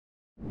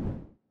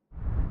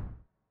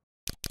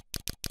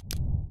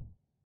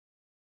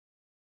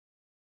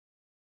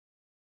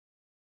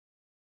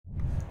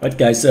Right,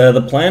 guys,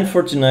 the plan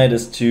for tonight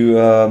is to,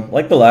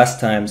 like the last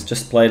times,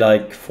 just play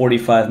like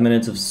 45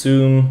 minutes of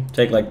Zoom,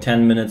 take like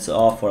 10 minutes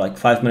off or like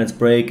 5 minutes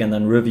break, and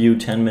then review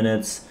 10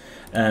 minutes,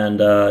 and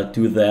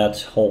do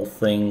that whole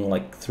thing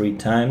like 3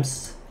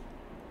 times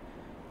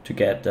to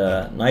get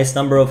a nice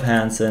number of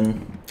hands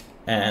in,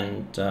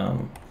 and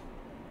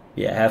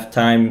yeah, have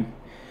time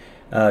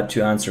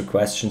to answer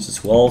questions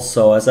as well.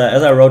 So as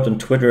I wrote on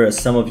Twitter, as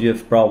some of you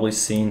have probably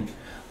seen,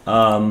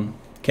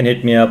 can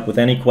hit me up with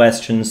any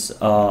questions.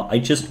 I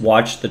just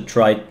watched the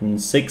Triton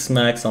 6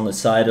 Max on the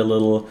side a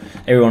little.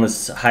 Everyone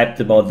is hyped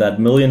about that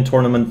million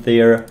tournament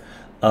there.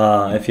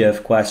 If you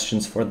have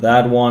questions for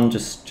that one,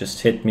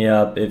 just hit me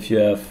up. If you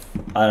have,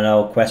 I don't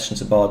know,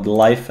 questions about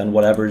life and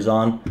whatever's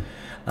on,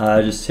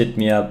 just hit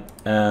me up.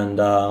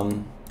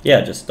 And yeah,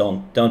 just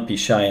don't be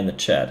shy in the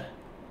chat.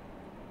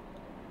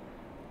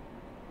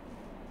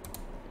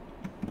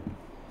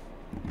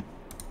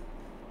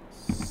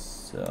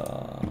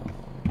 So,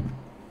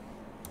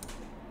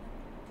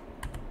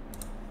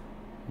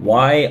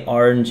 why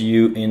aren't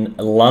you in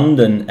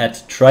London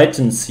at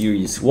Triton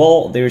series?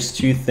 Well, there's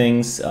 2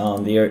 things.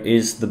 There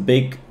is the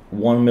big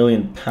 £1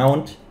 million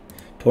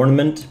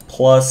tournament,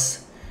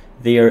 plus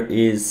there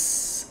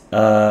is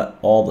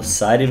all the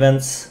side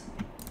events.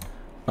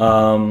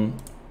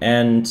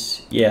 And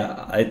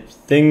yeah, I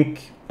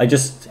think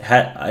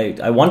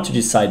I want to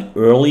decide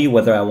early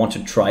whether I want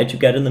to try to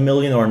get in the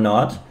million or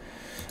not.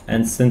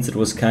 And since it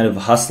was kind of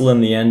a hustle in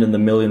the end in the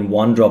 $1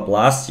 million drop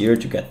last year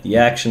to get the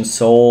action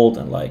sold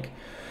and like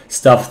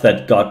stuff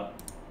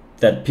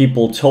that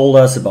people told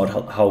us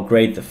about how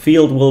great the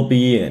field will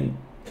be, and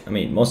I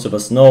mean most of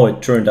us know it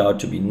turned out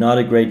to be not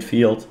a great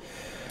field.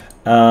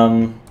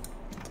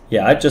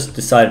 Yeah, I just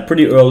decided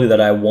pretty early that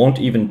I won't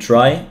even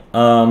try,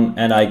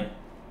 and I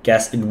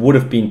guess it would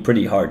have been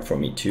pretty hard for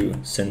me too,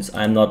 since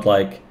I'm not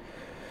like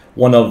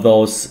one of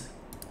those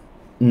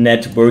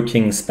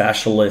networking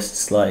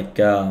specialists like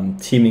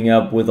teaming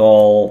up with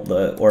all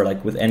the or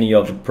like with any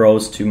of the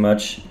pros too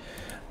much.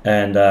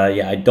 And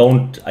yeah, I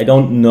don't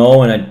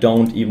know, and I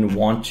don't even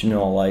want to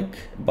know like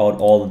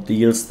about all the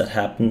deals that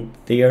happen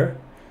there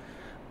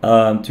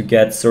to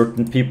get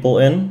certain people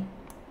in.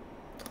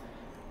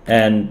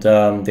 And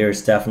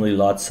there's definitely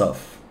lots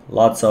of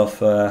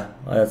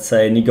let's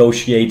say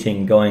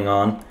negotiating going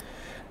on.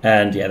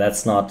 And yeah,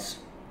 that's not.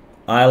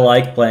 I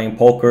like playing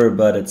poker,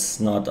 but it's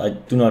not. I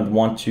do not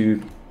want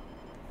to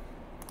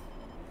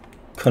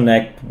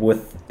connect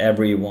with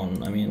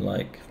everyone. I mean,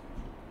 like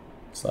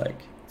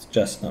it's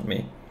just not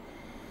me.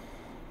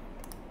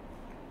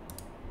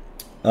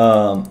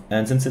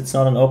 And since it's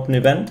not an open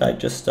event,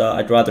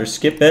 I'd rather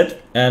skip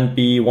it and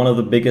be one of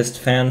the biggest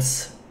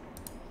fans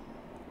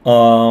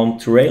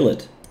to rail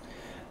it.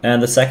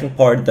 And the second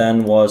part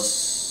then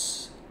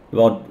was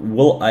about,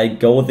 will I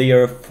go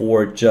there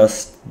for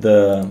just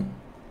the...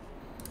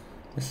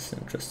 This is an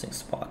interesting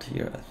spot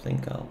here. I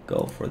think I'll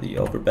go for the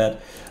overbet.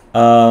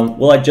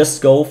 Will I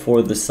just go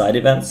for the side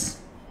events?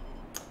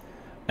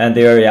 And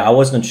there, yeah, I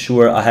wasn't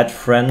sure. I had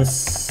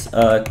friends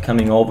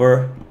coming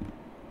over.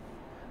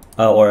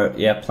 Or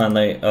yeah,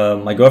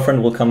 my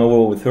girlfriend will come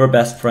over with her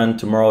best friend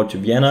tomorrow to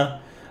Vienna,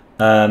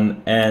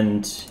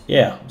 and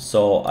yeah,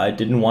 so I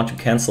didn't want to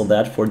cancel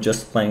that for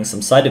just playing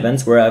some side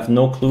events where I have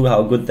no clue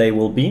how good they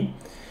will be.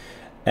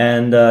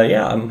 And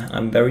yeah,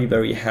 I'm very,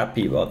 very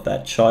happy about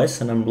that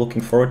choice, and I'm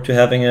looking forward to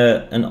having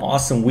an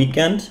awesome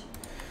weekend.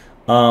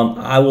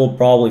 I will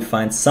probably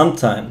find some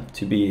time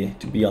to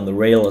be on the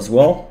rail as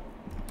well,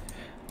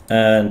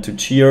 and to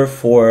cheer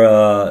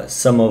for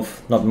some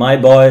of, not my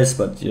boys,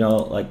 but you know,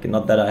 like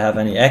not that I have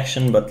any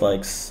action, but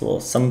like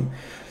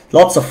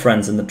lots of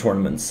friends in the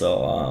tournament.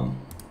 So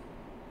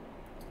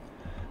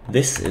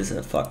this is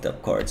a fucked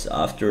up card. So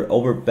after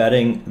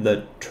overbetting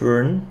the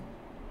turn,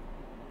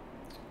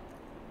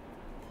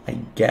 I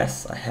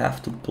guess I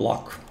have to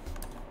block,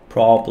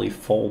 probably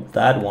fold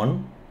that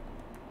one.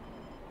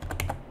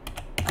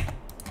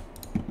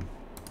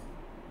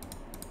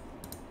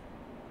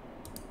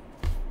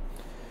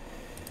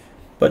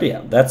 But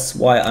yeah, that's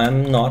why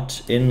I'm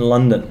not in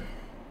London.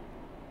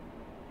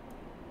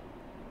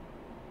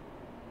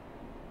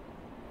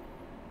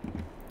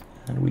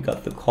 And we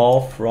got the call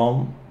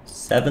from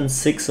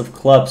 7-6 of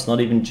clubs, not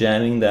even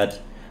jamming that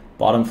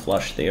bottom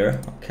flush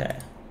there. Okay.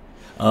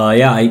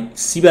 Yeah, I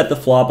c-bet the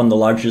flop on the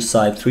larger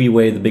side,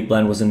 3-way, the big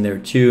blind was in there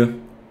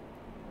too.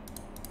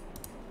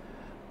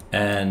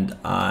 And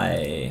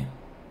I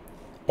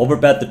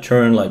overbet the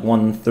turn like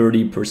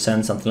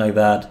 130%, something like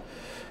that.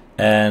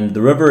 And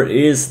the river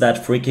is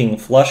that freaking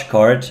flush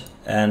card,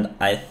 and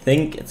I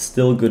think it's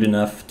still good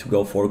enough to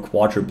go for a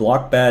quadra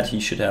block bet. He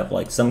should have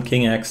like some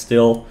king x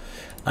still.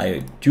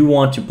 I do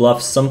want to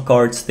bluff some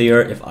cards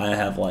there if I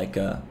have like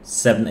a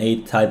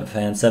 7-8 type of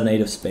hand,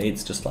 7-8 of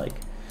spades, just like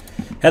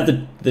have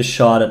the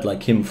shot at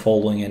like him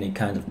folding any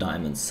kind of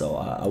diamonds. So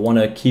I want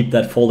to keep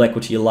that fold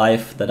equity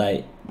alive that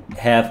I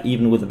have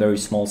even with a very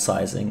small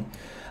sizing,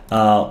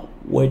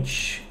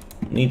 which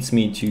needs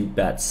me to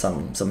bet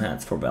some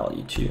hands for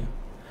value too.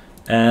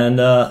 And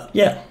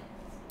yeah,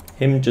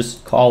 him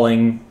just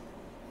calling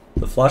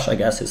The flush, I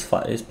guess, his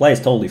play is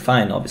totally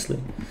fine, obviously,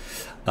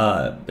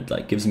 but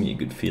like gives me a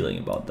good feeling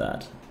about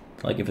that.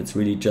 Like if it's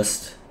really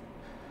just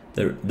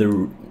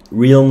the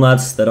real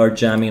nuts that are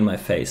jamming in my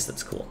face,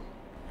 that's cool.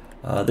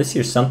 This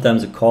here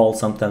sometimes a call,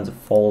 sometimes a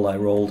fold. I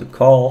roll the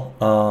call.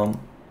 Not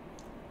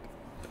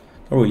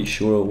really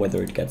sure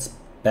whether it gets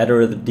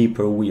better the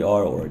deeper we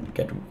are or it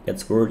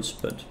gets worse,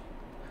 but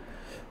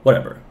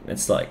whatever.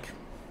 It's like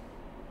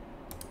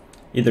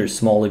either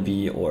small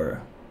EV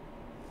or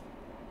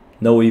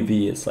no EV.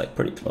 It's like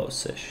pretty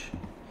close-ish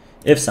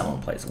if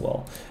someone plays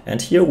well. And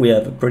here we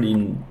have a pretty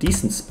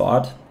decent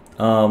spot,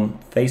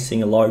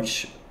 facing a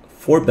large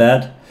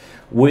 4-bet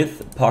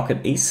with pocket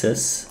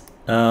aces.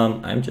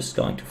 I'm just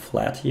going to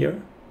flat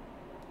here.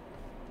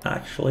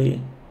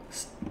 Actually,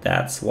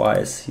 stats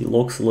wise he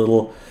looks a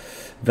little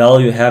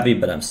value heavy,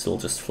 but I'm still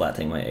just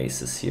flatting my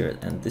aces here,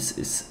 and this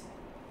is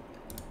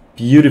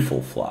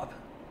beautiful flop.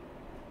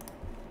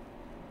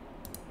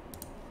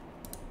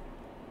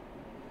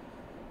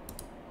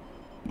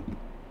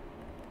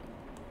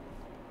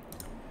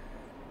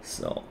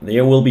 So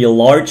there will be a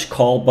large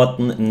call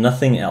button,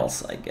 nothing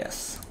else, I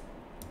guess.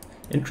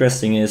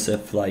 Interesting is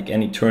if like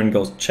any turn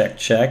goes check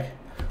check,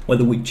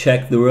 whether we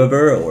check the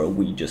river or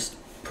we just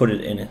put it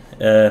in.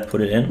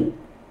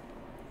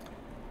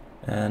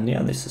 And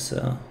yeah, this is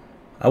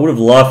I would have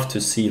loved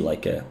to see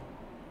like a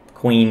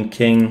queen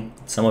king.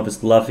 Some of his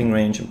bluffing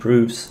range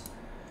improves,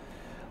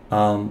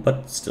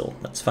 but still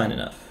that's fine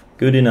enough,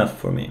 good enough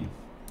for me.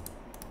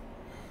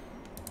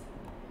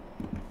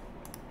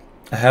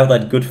 I have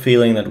that good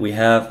feeling that we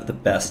have the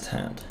best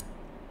hand,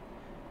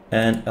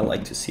 and I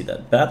like to see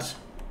that bet,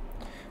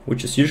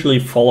 which is usually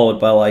followed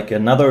by like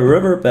another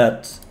river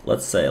bet,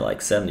 let's say like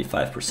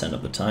 75%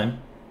 of the time.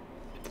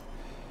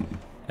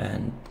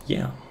 And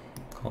yeah,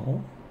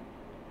 call.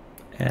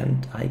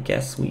 And I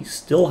guess we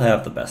still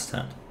have the best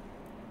hand.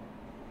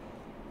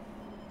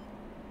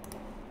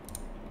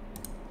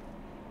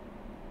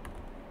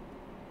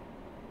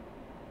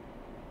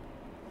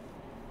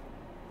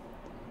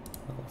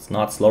 Let's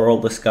not slow roll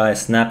this guy,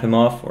 snap him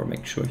off, or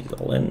make sure he's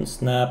all in,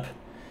 snap.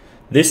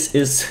 This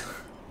is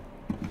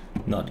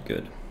not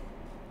good.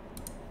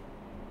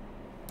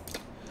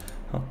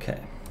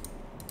 Okay.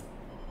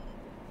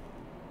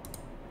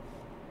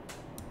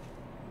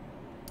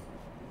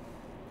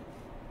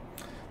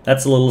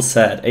 That's a little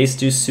sad.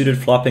 Ace-2 suited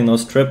flopping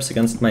those trips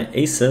against my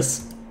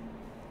aces.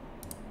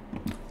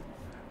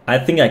 I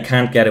think I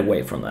can't get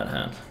away from that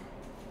hand.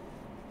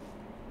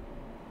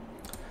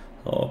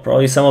 So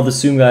probably some of the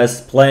Zoom guys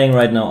playing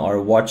right now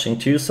are watching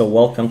too, so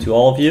welcome to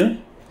all of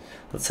you.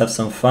 Let's have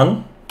some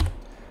fun.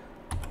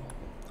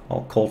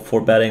 I'll cold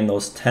 4-betting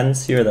those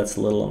 10s here. That's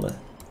a little on the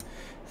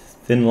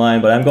thin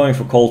line, but I'm going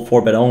for cold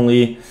 4-bet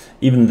only,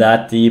 even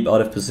that deep out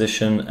of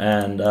position,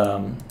 and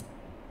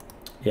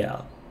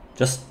yeah,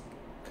 just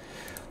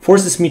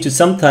forces me to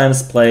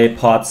sometimes play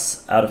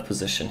pots out of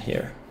position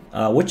here,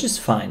 which is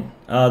fine.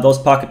 Those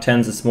pocket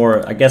 10s is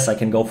more, I guess I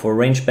can go for a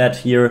range bet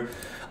here.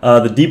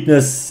 The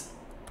deepness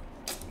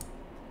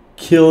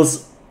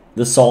kills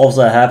the solves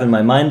I have in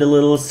my mind a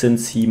little,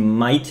 since he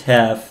might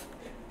have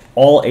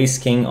all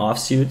ace-king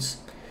offsuits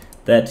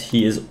that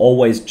he is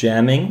always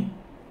jamming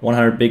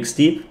 100 big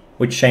steep,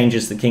 which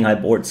changes the king high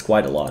boards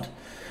quite a lot.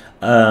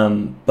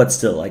 But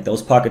still, like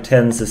those pocket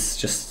 10s is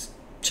just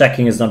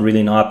checking is not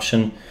really an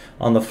option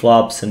on the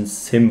flop,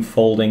 since him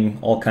folding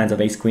all kinds of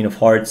ace queen of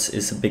hearts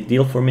is a big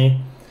deal for me.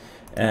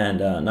 And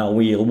now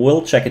we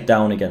will check it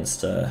down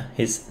against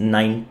his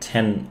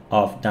 9-10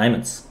 of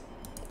diamonds.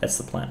 That's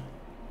the plan.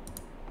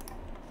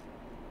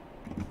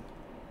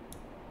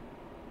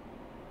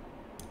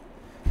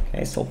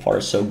 Okay, so far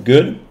so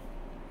good.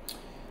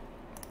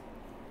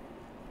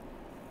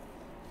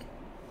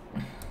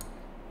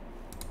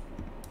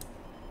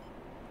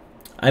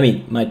 I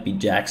mean, might be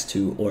jacks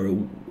too, or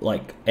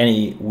like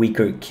any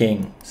weaker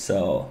king.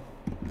 So,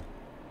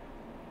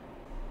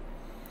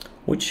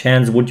 which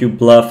hands would you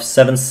bluff?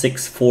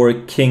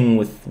 7-6-4 king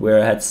with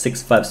where I had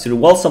 6-5 suited.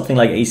 Well, something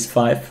like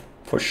ace-5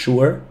 for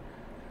sure.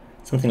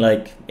 Something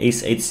like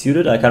ace-8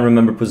 suited. I can't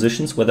remember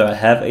positions whether I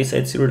have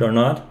ace-8 suited or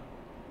not.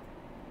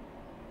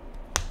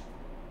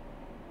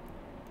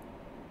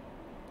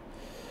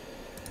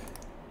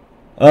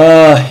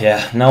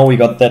 Yeah, now we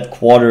got that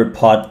quarter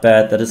pot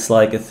bet. That is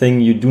like a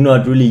thing you do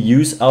not really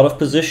use out of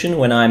position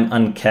when I'm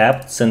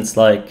uncapped, since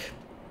like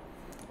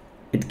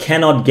it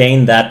cannot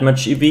gain that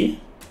much EV,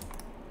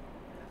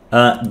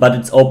 but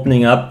it's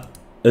opening up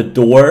a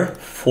door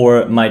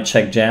for my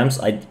check jams.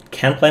 I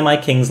can't play my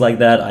kings like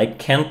that. I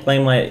can't play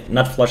my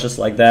nut flushes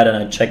like that, and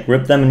I check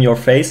rip them in your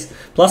face.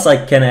 Plus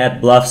I can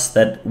add bluffs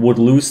that would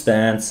lose the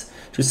hands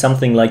to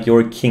something like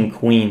your king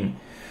queen.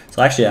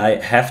 So actually I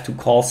have to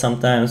call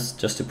sometimes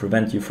just to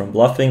prevent you from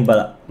bluffing,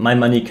 but my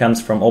money comes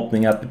from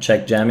opening up a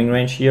check jamming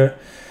range here.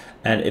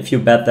 And if you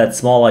bet that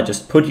small, I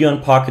just put you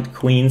on pocket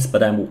queens,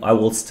 but I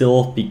will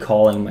still be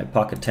calling my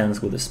pocket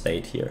 10s with a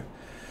spade here.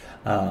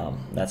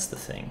 That's the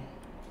thing.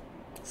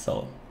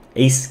 So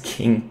ace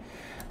king,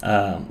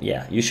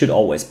 yeah, you should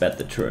always bet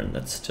the turn.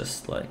 That's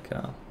just like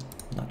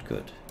not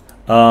good.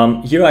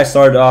 Here I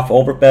started off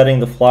overbetting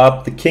the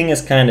flop. The king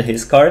is kind of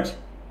his card,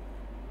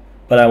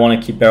 but I want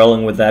to keep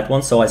barreling with that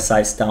one, so I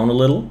sized down a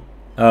little,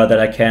 that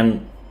I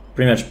can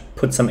pretty much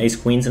put some ace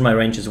queens in my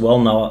range as well.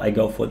 Now I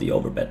go for the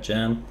overbet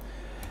jam,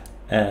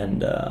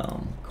 and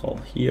call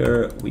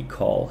here, we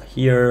call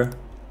here,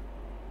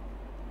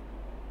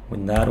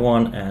 win that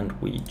one,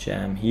 and we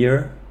jam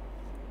here.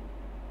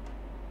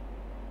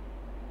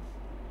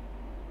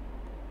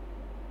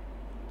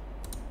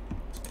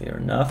 Fair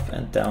enough,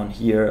 and down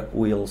here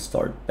we'll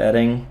start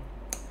betting.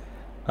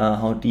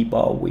 How deep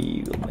are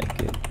we? We'll make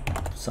it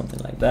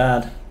something like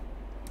that.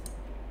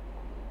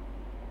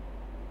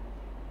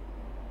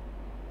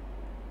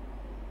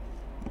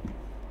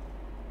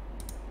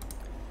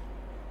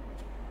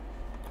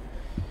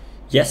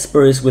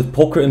 Jesper is with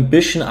Poker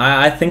Ambition.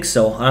 I think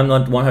so. I'm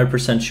not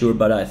 100% sure,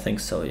 but I think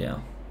so, yeah.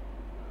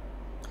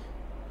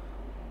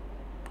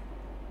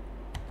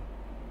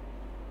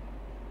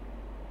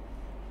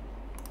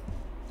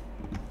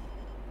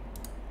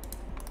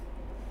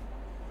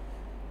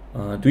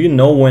 Do you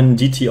know when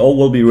GTO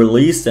will be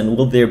released, and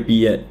will there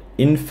be an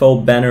info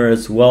banner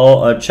as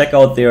well? Check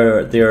out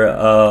their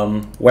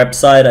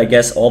website. I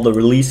guess all the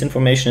release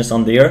information is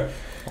on there.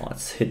 Oh,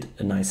 let's hit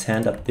a nice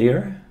hand up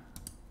there,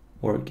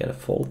 or get a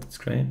fold. That's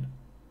great.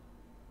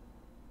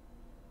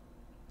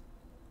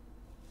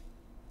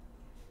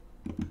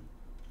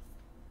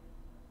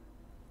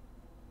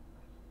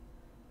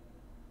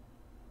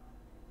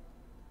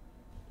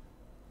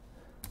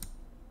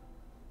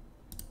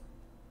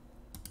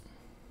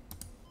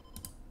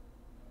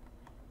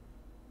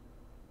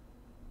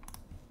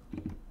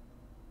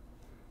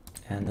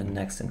 And the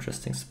next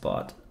interesting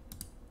spot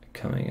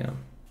coming up.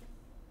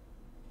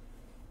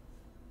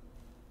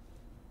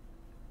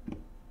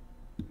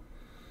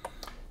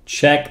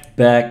 Check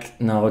back,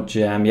 now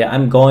jam. Yeah,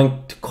 I'm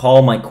going to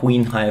call my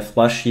queen high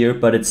flush here,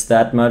 but it's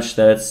that much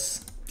that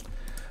it's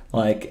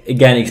like,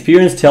 again,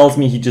 experience tells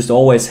me he just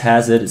always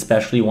has it,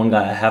 especially one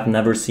guy I have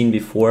never seen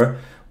before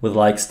with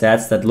like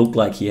stats that look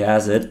like he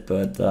has it,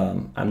 but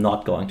I'm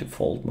not going to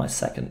fold my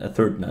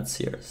third nuts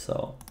here,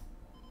 so.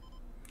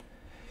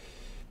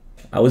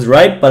 I was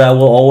right, but I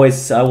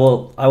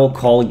will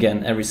call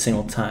again every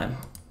single time.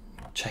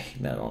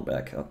 Checking that one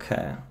back,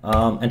 okay.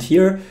 And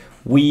here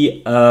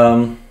we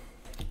called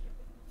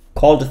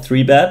a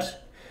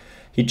 3-bet.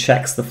 He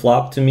checks the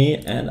flop to me,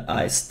 and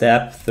I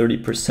stab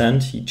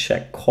 30%. He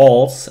check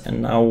calls,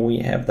 and now we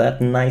have that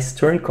nice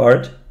turn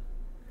card,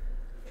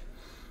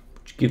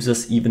 which gives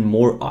us even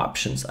more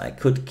options. I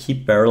could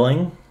keep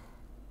barreling,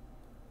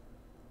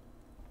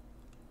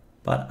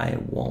 but I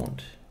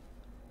won't.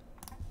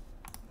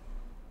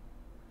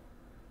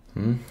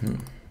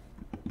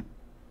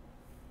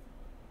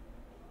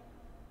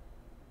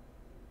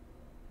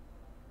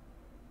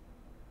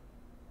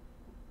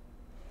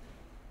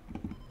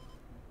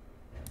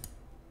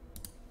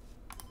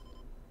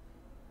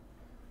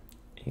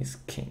 Ace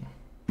king.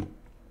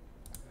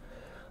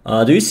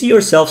 Do you see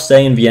yourself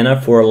staying in Vienna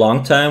for a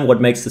long time?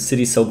 What makes the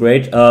city so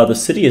great? The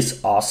city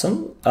is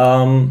awesome.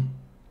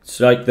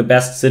 It's like the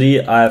best city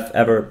I've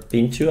ever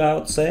been to, I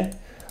would say.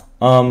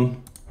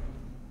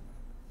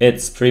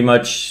 It's pretty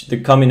much the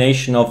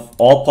combination of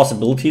all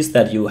possibilities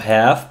that you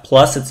have,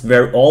 plus it's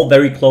all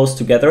very close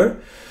together,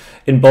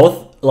 in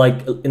both,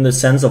 like in the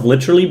sense of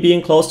literally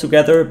being close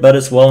together, but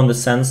as well in the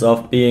sense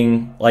of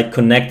being like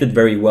connected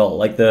very well.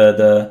 Like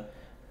the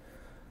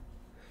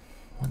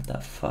what the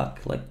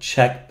fuck? Like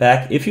check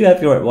back. If you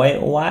have your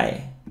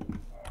why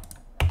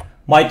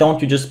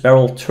don't you just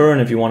barrel turn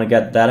if you want to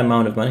get that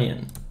amount of money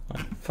in?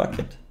 Like, fuck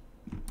it.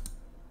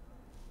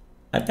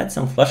 I've had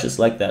some flushes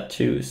like that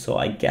too, so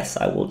I guess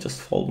I will just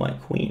fold my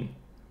queen.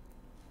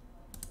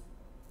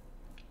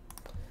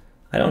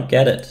 I don't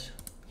get it.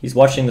 He's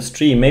watching the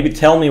stream. Maybe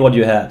tell me what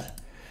you had.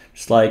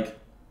 Just like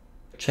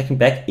checking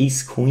back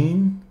ace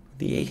queen,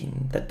 the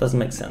 18. That doesn't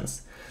make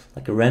sense.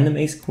 Like a random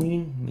ace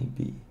queen,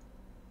 maybe.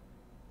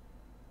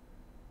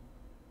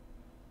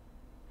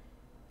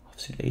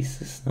 Offsuit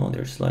aces. No,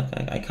 there's like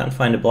I can't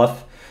find a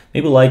bluff.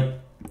 Maybe like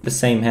the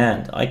same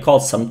hand. I call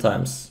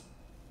sometimes.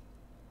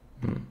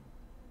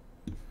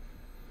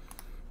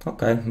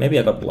 Okay, maybe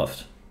I got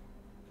bluffed.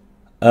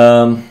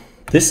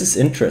 This is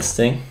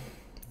interesting.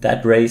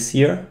 That raise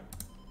here.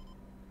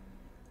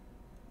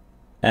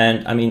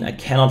 And I mean, I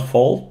cannot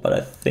fold, but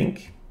I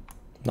think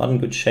not in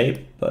good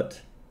shape,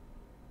 but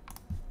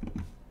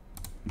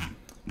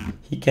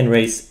he can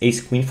raise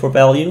ace queen for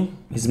value.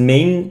 His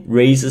main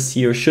raises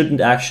here shouldn't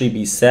actually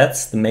be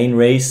sets. The main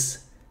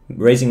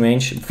raising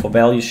range for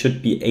value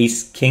should be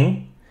ace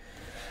king.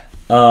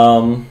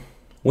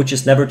 Which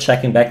is never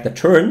checking back the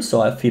turn, so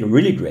I feel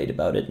really great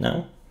about it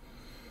now.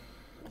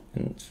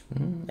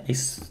 And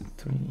ace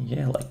 3,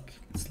 yeah, like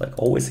it's like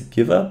always a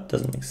give up,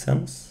 doesn't make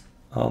sense.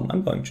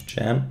 I'm going to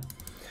jam.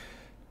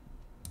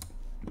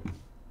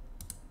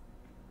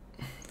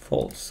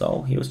 Fold,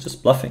 so he was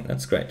just bluffing,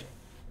 that's great.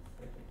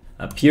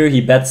 Up here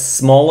he bets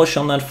smallish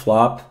on that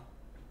flop.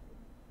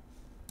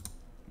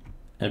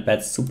 And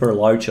bets super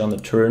large on the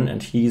turn,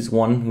 and he's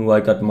one who I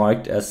got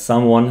marked as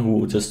someone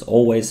who just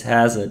always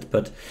has it,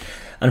 but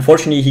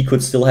Unfortunately, he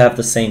could still have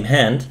the same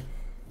hand.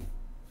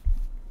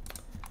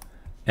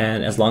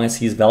 And as long as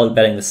he's value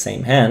betting the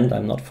same hand,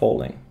 I'm not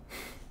folding.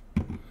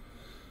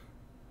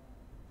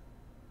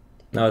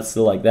 Now it's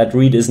still like that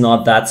read is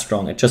not that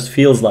strong. It just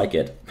feels like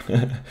it.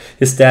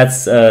 His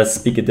stats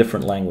speak a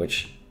different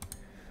language.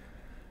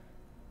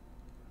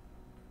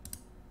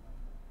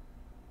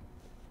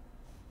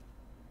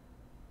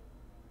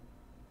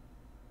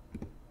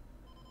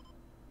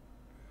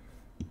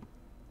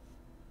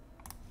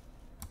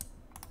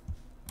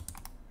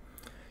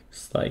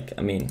 Just like,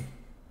 I mean,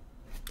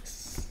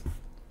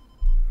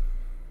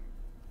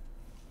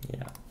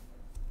 yeah.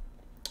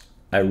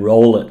 I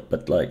roll it,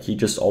 but like he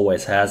just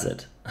always has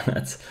it.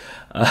 That's,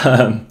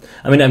 I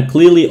mean, I'm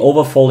clearly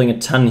overfolding a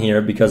ton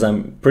here because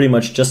I'm pretty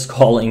much just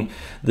calling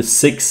the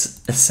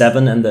 6,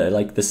 7 and the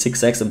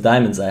 6x of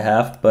diamonds I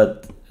have,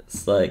 but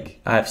it's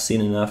like I've seen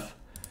enough.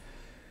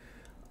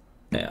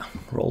 Yeah,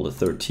 roll the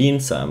 13,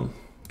 so I'm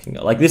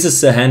like, this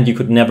is a hand you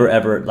could never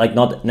ever, like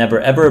not never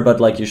ever,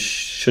 but like you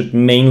should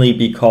mainly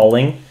be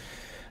calling.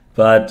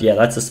 But yeah,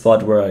 that's a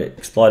spot where I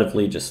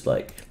exploitively just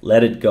like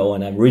let it go,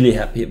 and I'm really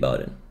happy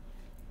about it.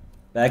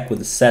 Back with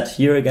a set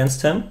here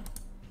against him.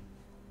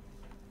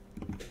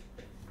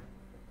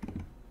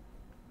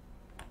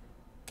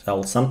 I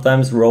will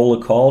sometimes roll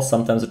a call,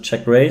 sometimes a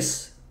check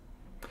raise.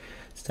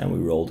 This time we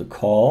roll the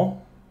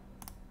call.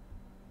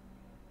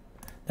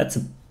 That's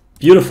a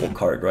beautiful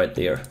card right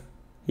there.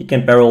 He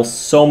can barrel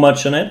so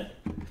much on it.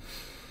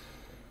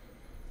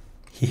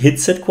 He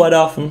hits it quite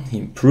often, he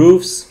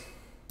improves.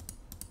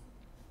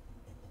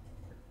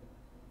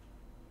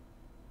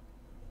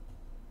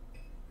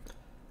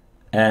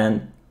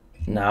 And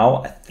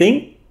now I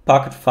think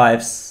pocket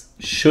fives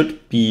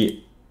should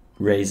be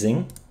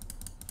raising.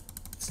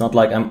 It's not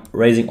like I'm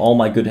raising all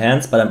my good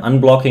hands, but I'm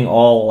unblocking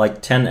all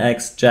like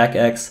 10x, jack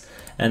x,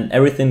 and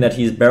everything that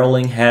he's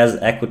barreling has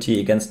equity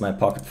against my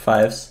pocket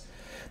fives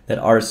that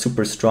are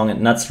super strong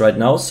and nuts right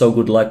now. So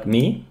good luck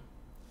me.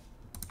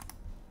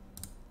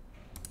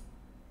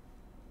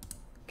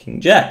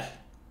 King jack.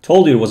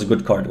 Told you it was a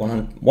good card.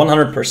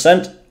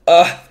 100%.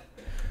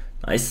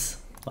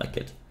 Nice. Like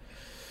it.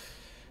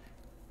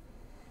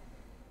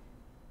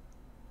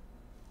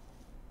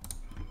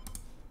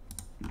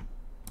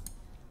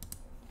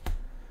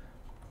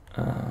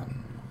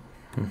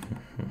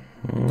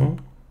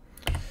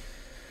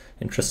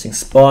 Interesting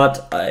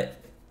spot. I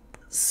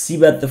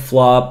c-bet the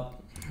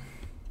flop.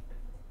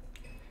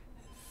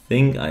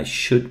 Think I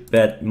should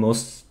bet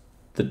most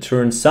the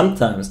turn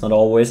sometimes, not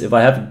always. If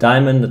I have a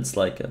diamond, it's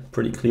like a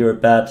pretty clear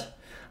bet.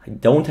 I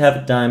don't have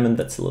a diamond,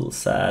 that's a little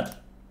sad.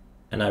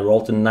 And I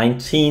rolled a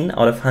 19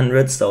 out of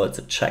 100, so it's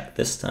a check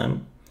this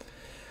time.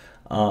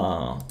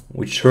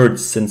 Which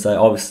hurts since I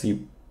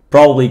obviously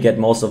probably get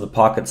most of the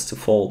pockets to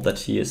fold that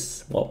he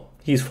is, well,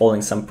 he's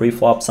folding some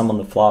pre-flop, some on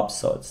the flop,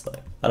 so it's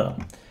like, I don't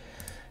know.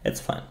 It's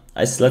fine.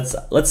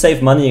 Let's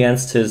save money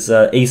against his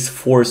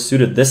ace-4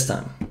 suited this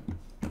time.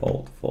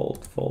 Fold,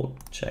 fold, fold,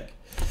 check.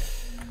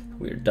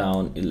 We're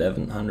down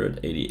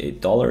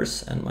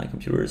 $1,188 and my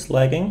computer is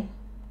lagging.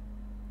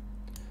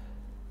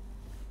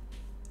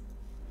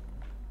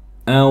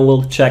 And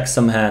we'll check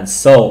some hands.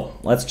 So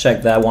let's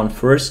check that one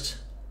first.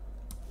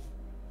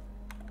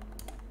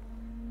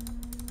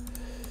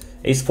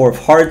 Ace-4 of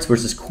hearts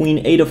versus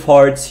Queen-8 of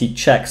hearts. He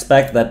checks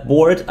back that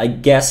board. I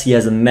guess he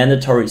has a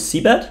mandatory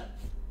c-bet,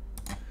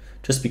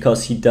 just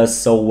because he does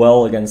so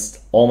well against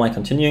all my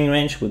continuing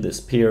range with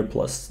this pair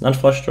plus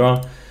nut-flush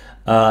draw,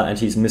 and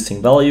he's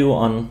missing value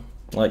on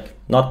like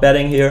not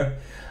betting here.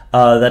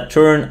 That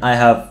turn I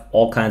have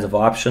all kinds of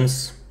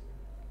options.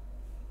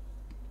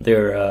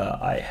 There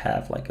I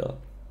have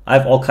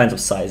all kinds of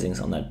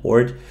sizings on that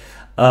board.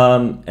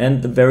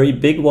 And the very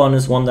big one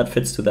is one that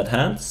fits to that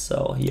hand,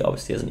 so he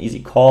obviously has an easy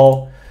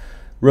call.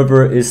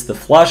 River is the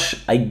flush.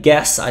 I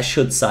guess I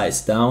should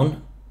size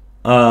down,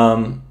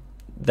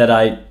 that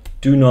I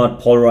do not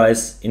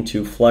polarize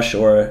into flush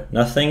or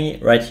nothing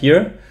right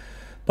here,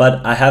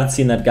 but I haven't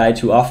seen that guy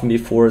too often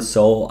before,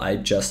 so I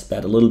just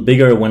bet a little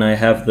bigger when I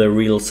have the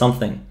real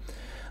something.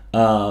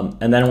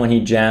 And then when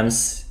he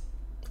jams,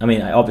 I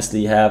mean, I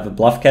obviously have a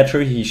bluff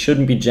catcher. He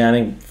shouldn't be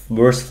jamming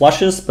worse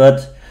flushes,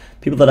 but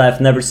people that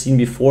I've never seen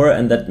before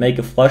and that make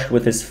a flush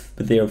with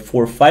their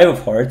 4-5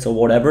 of hearts or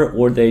whatever,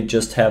 or they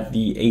just have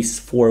the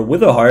ace-4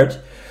 with a heart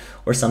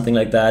or something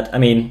like that. I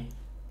mean,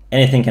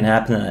 anything can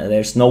happen.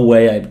 There's no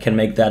way I can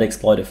make that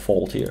exploitive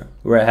fold here,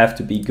 where I have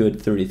to be good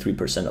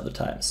 33% of the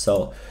time.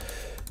 So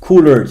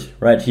cooler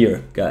right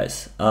here,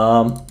 guys.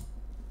 On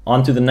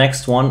to the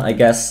next one, I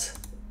guess.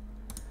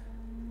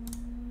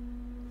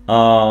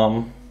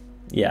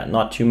 Yeah,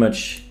 not too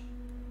much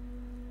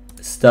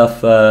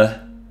stuff.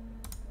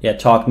 Yeah,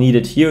 talk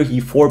needed here.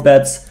 He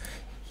 4-bets,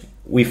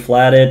 we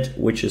flat it,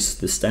 which is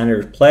the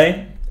standard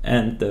play,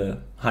 and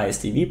the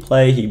highest EV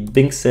play, he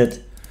binks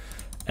it,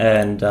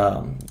 and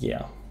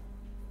yeah.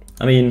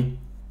 I mean,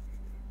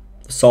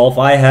 solve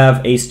I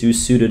have ace-2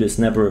 suited is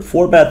never a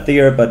 4-bet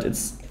there, but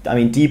it's, I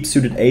mean, deep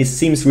suited ace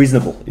seems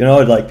reasonable, you know,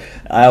 like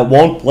I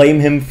won't blame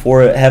him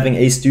for having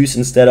ace-deuce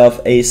instead of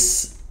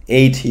ace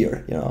 8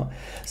 here, you know.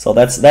 So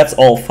that's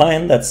all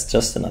fine. That's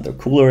just another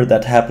cooler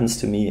that happens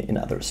to me in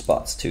other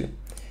spots too.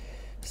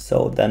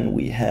 So then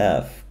we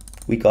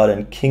got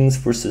in kings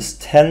versus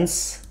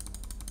tens.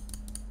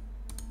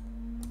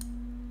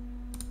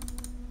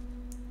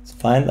 It's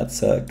fine.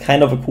 That's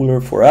kind of a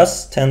cooler for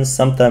us. Tens,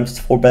 sometimes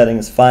 4-betting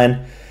is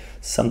fine.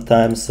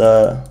 Sometimes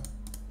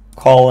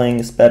calling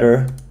is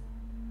better.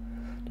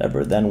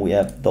 Then we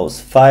have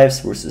those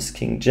 5s versus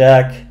king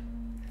jack.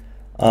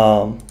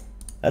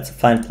 That's a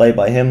fine play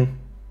by him.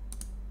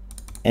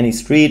 Any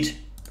street.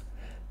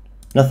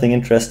 Nothing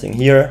interesting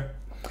here.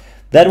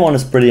 That one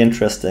is pretty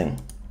interesting.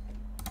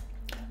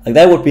 Like,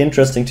 that would be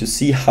interesting to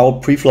see how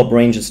preflop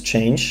ranges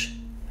change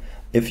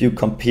if you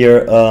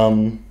compare.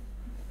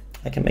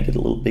 I can make it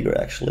a little bigger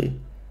actually.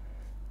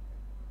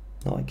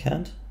 No, I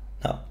can't.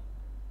 No,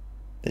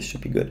 this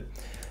should be good.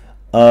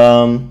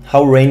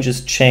 How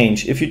ranges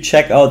change. If you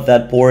check out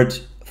that board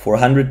for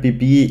 100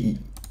 BB,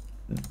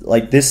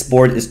 like, this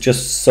board is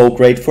just so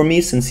great for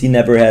me since he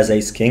never has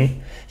ace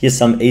king. He has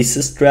some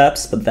aces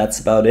traps, but that's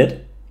about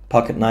it.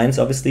 Pocket nines,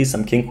 obviously,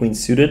 some king queen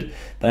suited,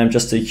 but I'm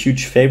just a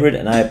huge favorite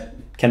and I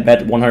can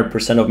bet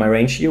 100% of my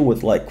range here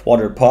with like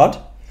quarter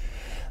pot.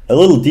 A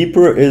little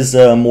deeper is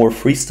more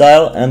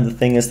freestyle, and the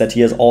thing is that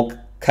he has all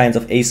kinds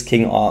of ace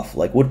king off.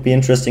 Like, would be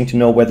interesting to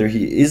know whether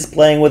he is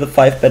playing with a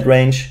 5-bet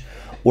range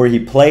or he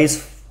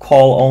plays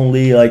call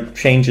only, like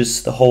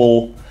changes the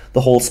whole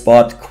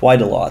spot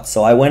quite a lot.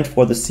 So I went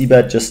for the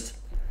c-bet, just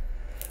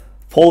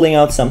folding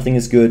out something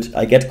is good.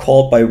 I get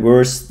called by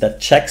worse that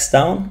checks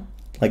down.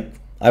 Like,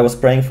 I was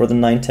praying for the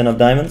 9-10 of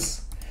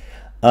diamonds.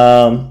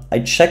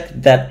 I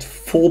checked that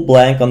full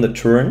blank on the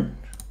turn,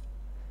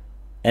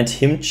 and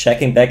him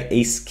checking back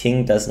ace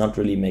king does not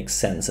really make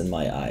sense in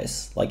my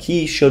eyes. Like,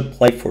 he should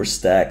play for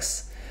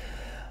stacks.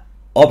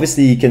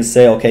 Obviously, you can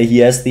say, okay, he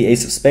has the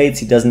ace of spades,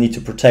 he doesn't need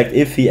to protect.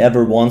 If he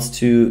ever wants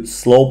to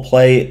slow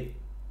play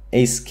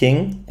ace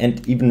king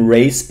and even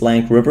raise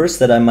blank rivers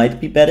that I might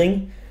be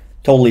betting,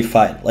 totally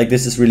fine. Like,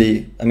 this is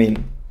really, I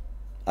mean,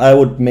 I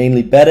would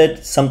mainly bet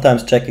it.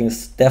 Sometimes checking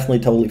is definitely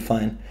totally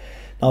fine.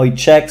 Now he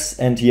checks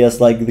and he has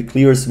like the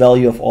clearest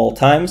value of all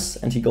times,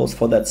 and he goes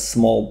for that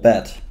small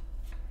bet,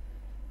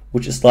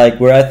 which is like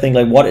where I think,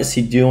 like, what is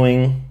he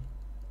doing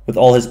with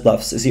all his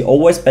bluffs? Is he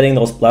always betting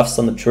those bluffs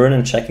on the turn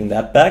and checking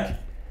that back?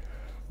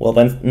 Well,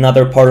 then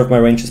another part of my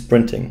range is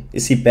printing.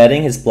 Is he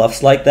betting his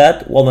bluffs like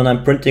that? Well, then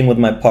I'm printing with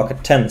my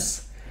pocket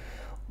tens.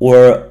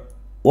 Or,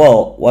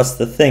 well, what's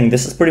the thing?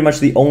 This is pretty much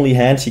the only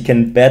hand he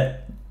can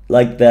bet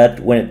like that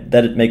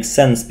that it makes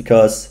sense,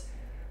 because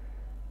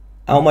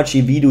how much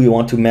EV do you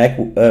want to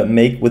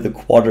make with a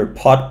quarter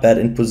pot bet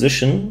in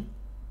position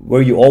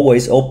where you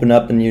always open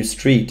up a new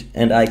street?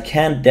 And I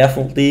can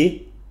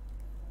definitely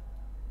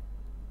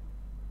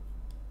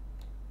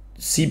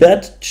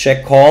c-bet,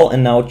 check call,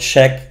 and now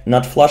check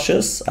nut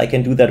flushes. I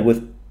can do that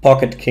with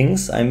pocket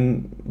kings.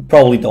 I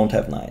probably don't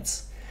have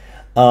knights.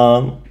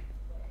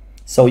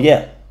 So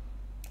yeah,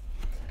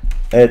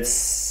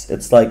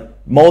 it's like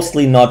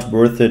mostly not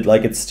worth it.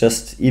 Like, it's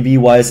just EV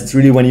wise, it's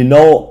really when you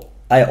know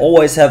I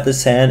always have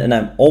this hand and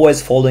I'm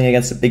always folding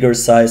against a bigger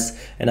size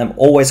and I'm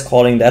always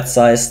calling that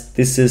size.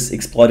 This is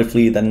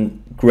exploitively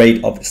then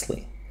great,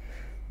 obviously,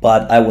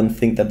 but I wouldn't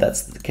think that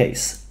that's the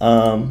case.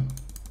 Call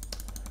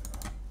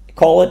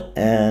it,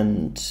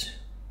 and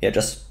yeah,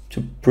 just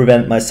to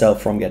prevent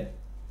myself from get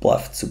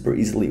bluffed super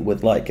easily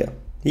with like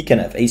he can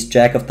have ace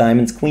jack of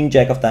diamonds, queen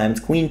jack of diamonds,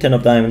 queen 10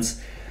 of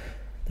diamonds.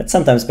 That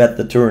sometimes bet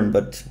the turn,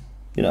 but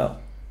you know.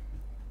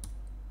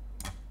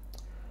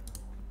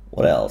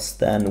 What else?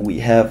 Then we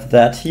have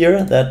that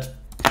here, that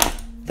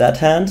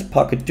hand,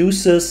 pocket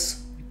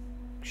deuces.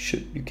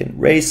 You can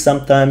raise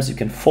sometimes, you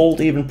can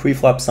fold even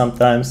pre-flop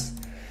sometimes.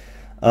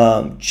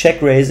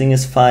 Check raising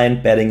is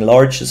fine, betting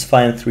large is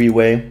fine,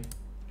 three-way.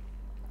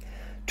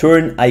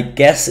 Turn, I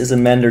guess, is a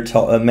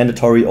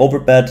mandatory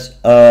overbet.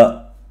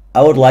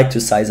 I would like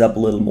to size up a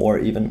little more,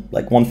 even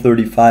like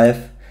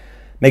 135.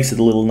 Makes it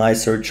a little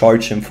nicer,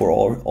 charge him for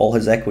all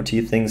his equity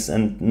things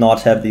and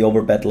not have the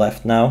overbet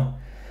left now.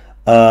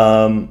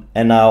 And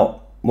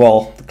now,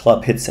 well, the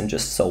club hits him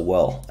just so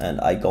well, and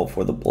I go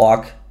for the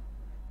block,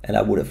 and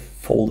I would have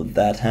folded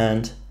that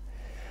hand.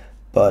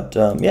 But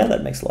yeah,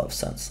 that makes a lot of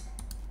sense.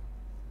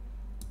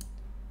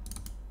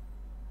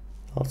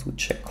 Also, we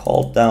check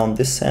call down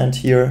this hand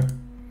here.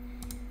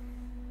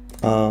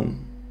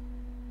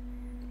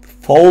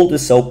 Fold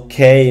is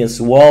okay as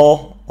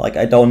well. Like,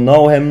 I don't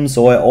know him,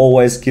 so I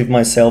always give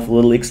myself a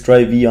little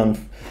extra EV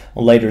on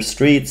later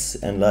streets,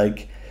 and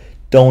like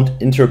don't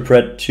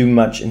interpret too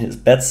much in his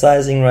bet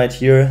sizing right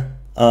here.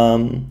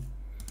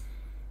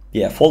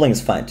 Yeah, folding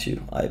is fine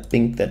too. I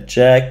think that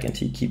jack and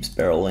he keeps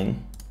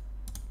barreling,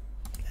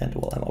 and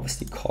well, I'm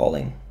obviously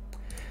calling.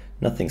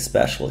 Nothing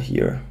special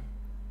here.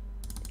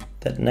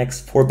 That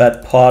next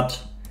 4-bet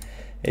pot,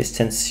 ace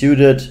 10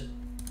 suited.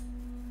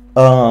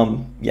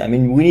 Yeah, I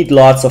mean, we need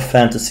lots of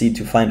fantasy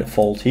to find a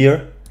fold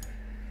here.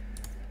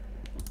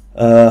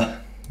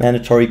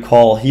 Mandatory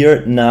call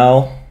here.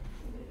 Now,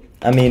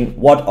 I mean,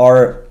 what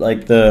are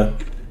like the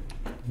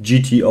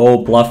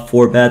GTO bluff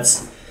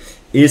 4-bets?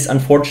 is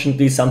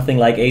unfortunately something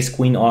like ace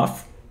queen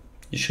off.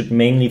 You should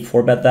mainly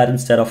 4-bet that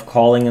instead of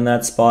calling in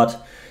that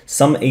spot.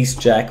 Some ace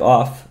jack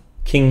off,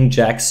 king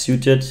jack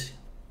suited,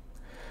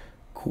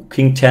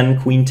 king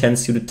 10, queen 10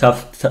 suited,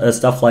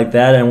 stuff like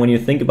that. And when you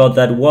think about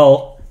that,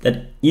 well,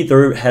 that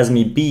either has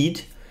me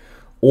beat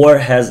or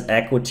has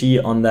equity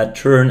on that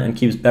turn and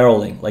keeps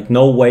barreling. Like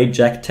no way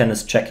jack 10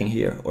 is checking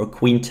here, or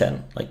queen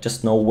 10, like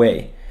just no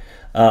way.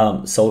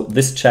 So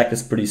this check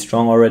is pretty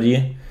strong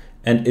already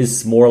and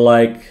is more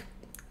like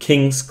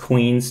kings,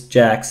 queens,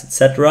 jacks,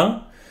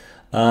 etc.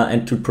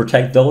 And to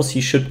protect those,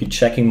 he should be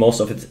checking most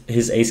of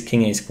his ace,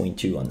 king, ace, queen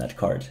 2 on that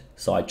card.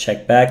 So I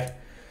check back.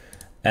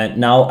 And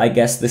now I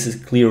guess this is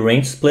clear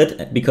range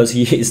split because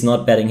he is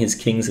not betting his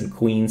kings and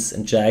queens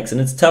and jacks. And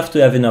it's tough to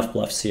have enough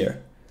bluffs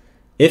here.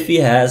 If he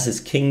has his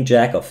king,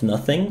 jack of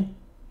nothing,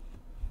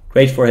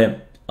 great for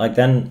him. Like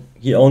then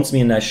he owns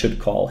me and I should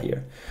call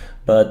here.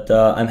 But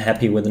I'm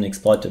happy with an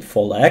exploited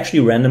fold. I actually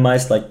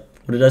randomized like,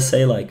 what did I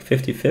say? Like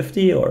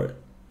 50-50 or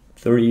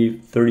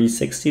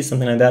 30-60,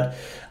 something like that.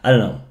 I don't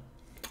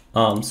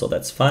know. So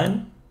that's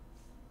fine.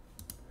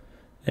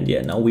 And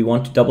yeah, now we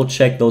want to double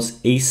check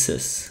those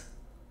aces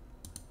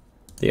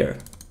there.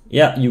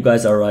 Yeah, you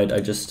guys are right. I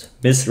just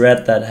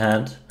misread that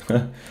hand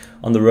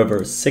on the river.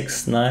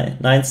 6-9,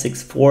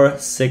 9-6-4,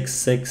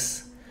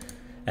 6-6,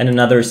 and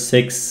another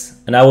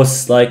 6. And I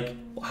was like,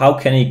 how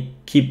can he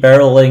keep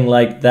barreling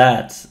like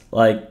that?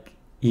 Like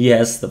he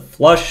has the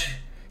flush,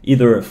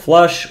 either a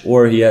flush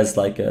or he has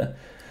like a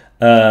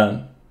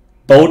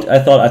boat. I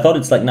thought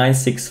it's like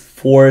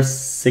 9-6-4,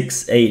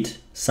 6-8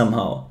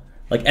 somehow.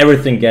 Like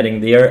everything getting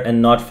there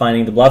and not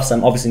finding the bluffs.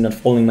 I'm obviously not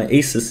folding my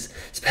aces,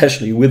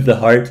 especially with the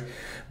heart,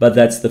 but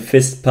that's the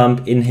fist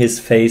pump in his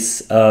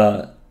face.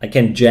 I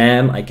can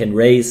jam, I can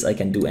raise, I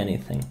can do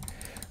anything.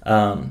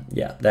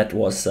 Yeah, that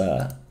was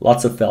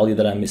lots of value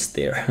that I missed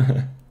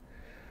there.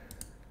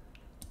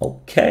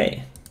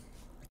 Okay,